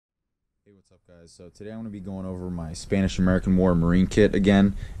Hey, what's up, guys? So today I'm going to be going over my Spanish-American War Marine kit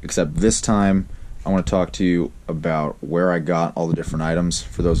again, except this time I want to talk to you about where I got all the different items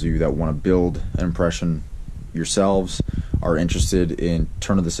for those of you that want to build an impression yourselves, are interested in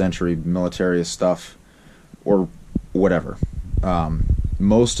turn-of-the-century military stuff, or whatever.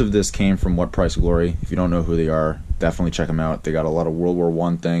 Most of this came from What Price Glory. If you don't know who they are, definitely check them out. They got a lot of World War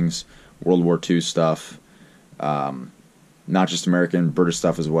I things, World War II stuff, not just American, British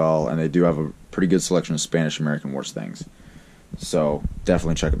stuff as well, and they do have a pretty good selection of Spanish-American Wars things. So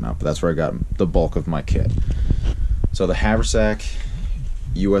definitely check them out, but that's where I got the bulk of my kit. So the haversack,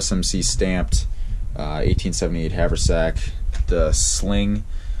 USMC stamped, 1878 haversack. The sling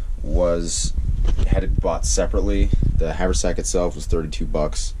had it bought separately. The haversack itself was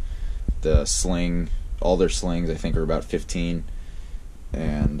 $32. The sling, all their slings I think are about 15.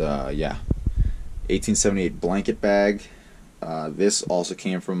 And yeah, 1878 blanket bag. This also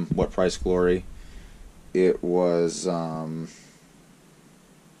came from What Price Glory. It was, gosh,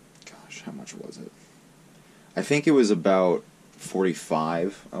 how much was it? I think it was about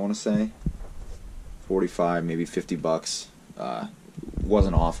 45, I want to say. 45, maybe $50.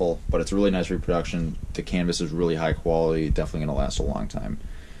 Wasn't awful, but it's a really nice reproduction. The canvas is really high quality, definitely going to last a long time.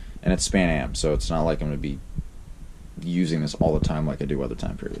 And it's Span Am, so it's not like I'm going to be using this all the time like I do other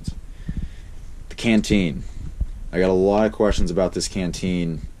time periods. The canteen. I got a lot of questions about this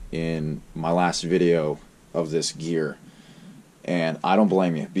canteen in my last video of this gear, and I don't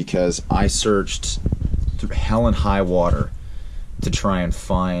blame you, because I searched through hell and high water to try and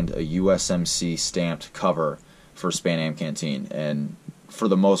find a USMC stamped cover for Span Am canteen, and for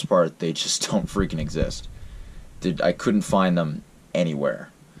the most part they just don't freaking exist. I couldn't find them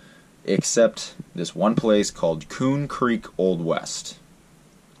anywhere except this one place called Coon Creek Old West,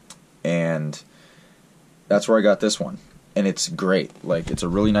 and that's where I got this one, and it's great. Like, it's a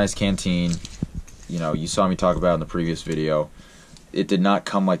really nice canteen. You know, you saw me talk about it in the previous video. It did not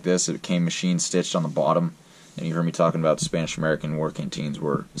come like this. It came machine stitched on the bottom, and you heard me talking about Spanish-American War canteens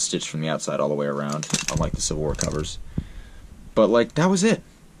were stitched from the outside all the way around, unlike the Civil War covers. But like, that was it.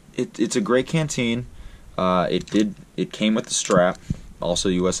 It's a great canteen. It came with the strap, also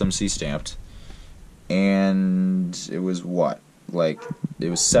USMC stamped, and it was what? Like, it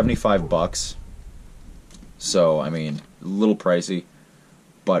was $75. So, I mean, a little pricey,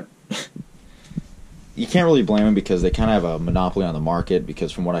 but you can't really blame them, because they kind of have a monopoly on the market,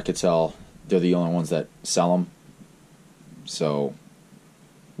 because from what I could tell, they're the only ones that sell them. So,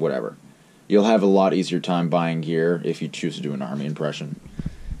 whatever. You'll have a lot easier time buying gear if you choose to do an army impression.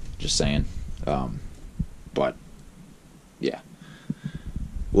 Just saying. But, yeah.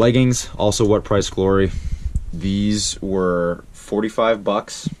 Leggings, also What Price Glory. These were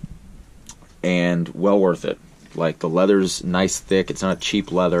 $45. And well worth it. Like, the leather's nice thick, it's not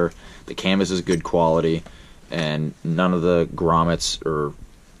cheap leather, the canvas is good quality, and none of the grommets or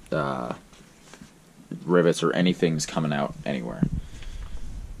rivets or anything's coming out anywhere.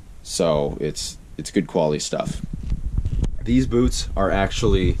 So it's good quality stuff. These boots are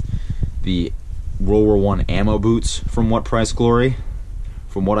actually the World War I ammo boots from What Price Glory.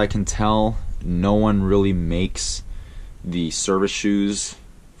 From what I can tell, no one really makes the service shoes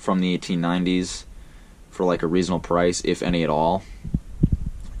from the 1890s for like a reasonable price, if any at all.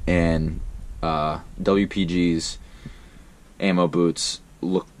 And WPG's ammo boots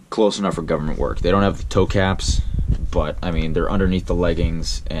look close enough for government work. They don't have the toe caps, but I mean, they're underneath the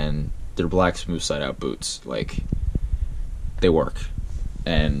leggings, and they're black smooth side out boots. Like, they work,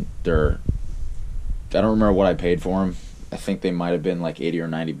 and I don't remember what I paid for them. I think they might have been like 80 or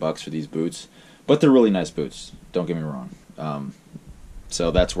 90 bucks for these boots, but they're really nice boots, don't get me wrong. So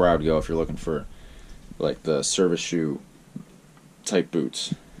that's where I would go if you're looking for like the service shoe type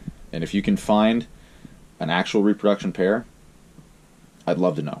boots. And if you can find an actual reproduction pair, I'd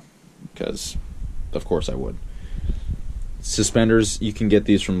love to know, because of course I would. Suspenders, you can get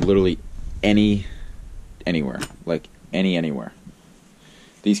these from literally anywhere. Like, anywhere.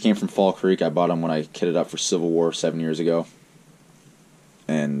 These came from Fall Creek. I bought them when I kitted up for Civil War 7 years ago.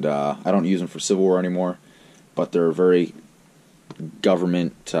 And I don't use them for Civil War anymore, but they're very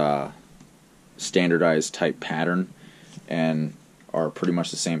government standardized type pattern, and are pretty much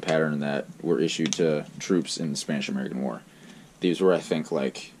the same pattern that were issued to troops in the Spanish-American War. These were, I think,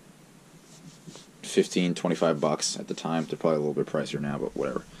 like $15, $25 at the time. They're probably a little bit pricier now, but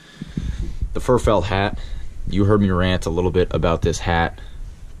whatever. The fur felt hat. You heard me rant a little bit about this hat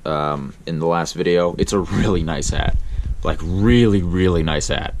in the last video. It's a really nice hat. Like, really, really nice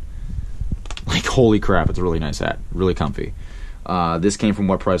hat. Like, holy crap, it's a really nice hat. Really comfy. This came from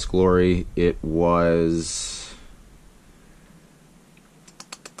What Price Glory. It was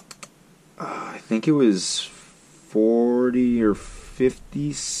I think it was 40 or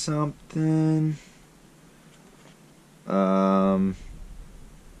 50 something.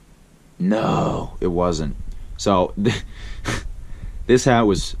 No, it wasn't. So this hat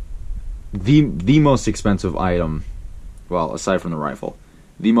was the most expensive item. Well, aside from the rifle,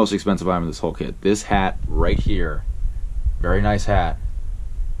 the most expensive item in this whole kit. This hat right here, very nice hat,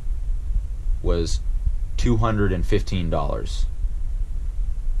 was $215.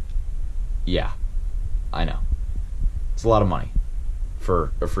 Yeah, I know. It's a lot of money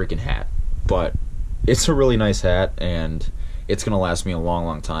for a freaking hat, but it's a really nice hat, and it's gonna last me a long,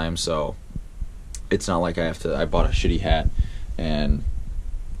 long time. So it's not like I bought a shitty hat and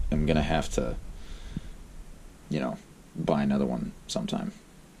I'm gonna have to, buy another one sometime.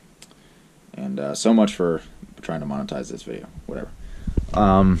 And so much for trying to monetize this video. Whatever.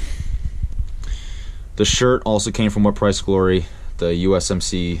 The shirt also came from What Price Glory, the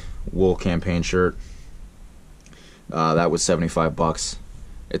USMC wool campaign shirt. That was $75.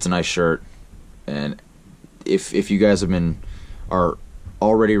 It's a nice shirt, and if you guys are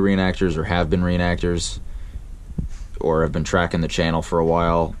already reenactors or have been reenactors or have been tracking the channel for a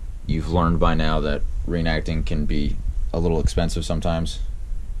while, you've learned by now that reenacting can be a little expensive sometimes,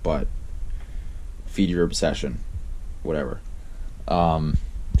 but feed your obsession, whatever.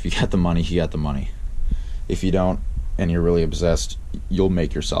 If you got the money, you got the money. If you don't, and you're really obsessed, you'll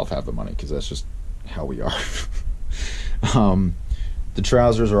make yourself have the money, because that's just how we are. The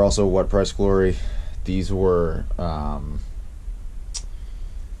trousers are also What Price Glory. These were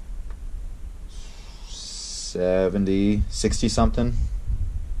 60 something.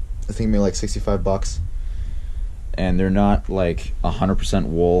 I think maybe like $65. And they're not like 100%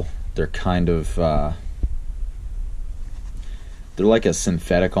 wool. They're kind of they're like a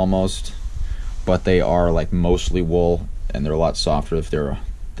synthetic almost, but they are like mostly wool, and they're a lot softer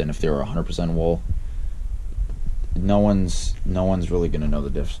than if they were 100% wool. No one's really gonna know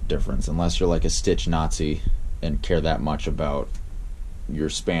the difference unless you're like a Stitch Nazi and care that much about your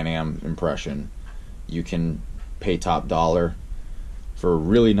Span Am impression. You can pay top dollar for a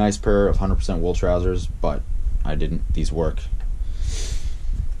really nice pair of 100% wool trousers, but I didn't. These work.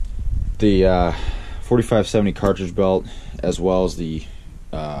 The 4570 cartridge belt, as well as the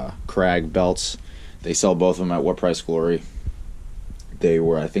Krag belts, they sell both of them at What Price Glory. They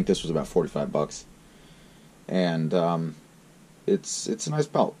were, I think this was about $45, and it's a nice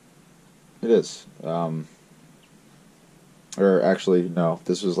belt. It is. Or actually, no,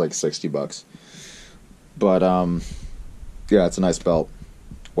 this was like $60. But yeah, it's a nice belt.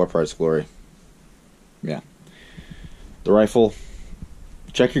 What Price Glory. Yeah. The rifle,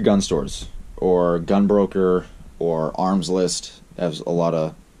 check your gun stores or Gunbroker or Arms List. Has a lot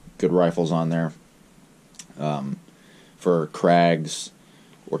of good rifles on there. For Krags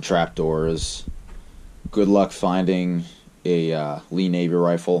or trapdoors. Good luck finding a Lee Navy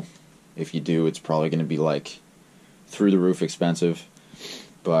rifle. If you do, it's probably going to be like through the roof expensive.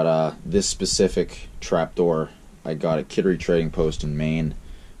 But this specific trapdoor I got at Kittery Trading Post in Maine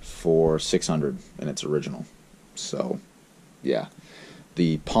for $600, and it's original. So yeah,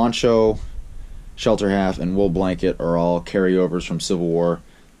 the poncho, shelter half, and wool blanket are all carryovers from Civil War.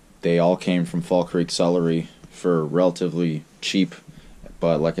 They all came from Fall Creek Celery for relatively cheap,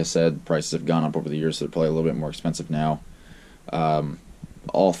 but like I said, prices have gone up over the years, so they're probably a little bit more expensive now.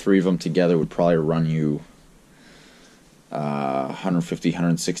 All three of them together would probably run you $150,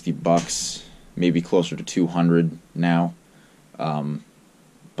 $160, maybe closer to $200 now.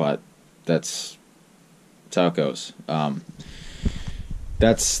 But that's how it goes.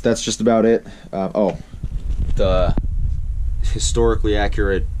 That's just about it. Oh, the historically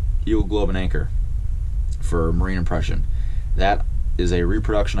accurate Eagle Globe and Anchor for Marine Impression. That is a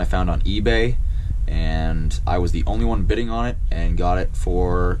reproduction I found on eBay, and I was the only one bidding on it and got it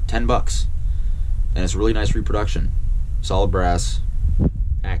for $10. And it's a really nice reproduction. Solid brass,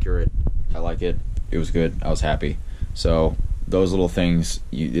 accurate. I like it. It was good. I was happy. So those little things,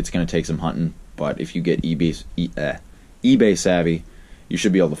 it's going to take some hunting, but if you get eBay savvy, you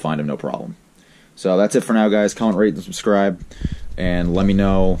should be able to find them no problem. So that's it for now, guys. Comment, rate, and subscribe, and let me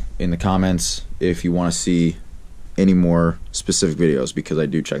know in the comments if you want to see any more specific videos, because I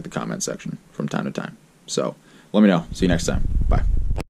do check the comment section from time to time. So let me know. See you next time. Bye.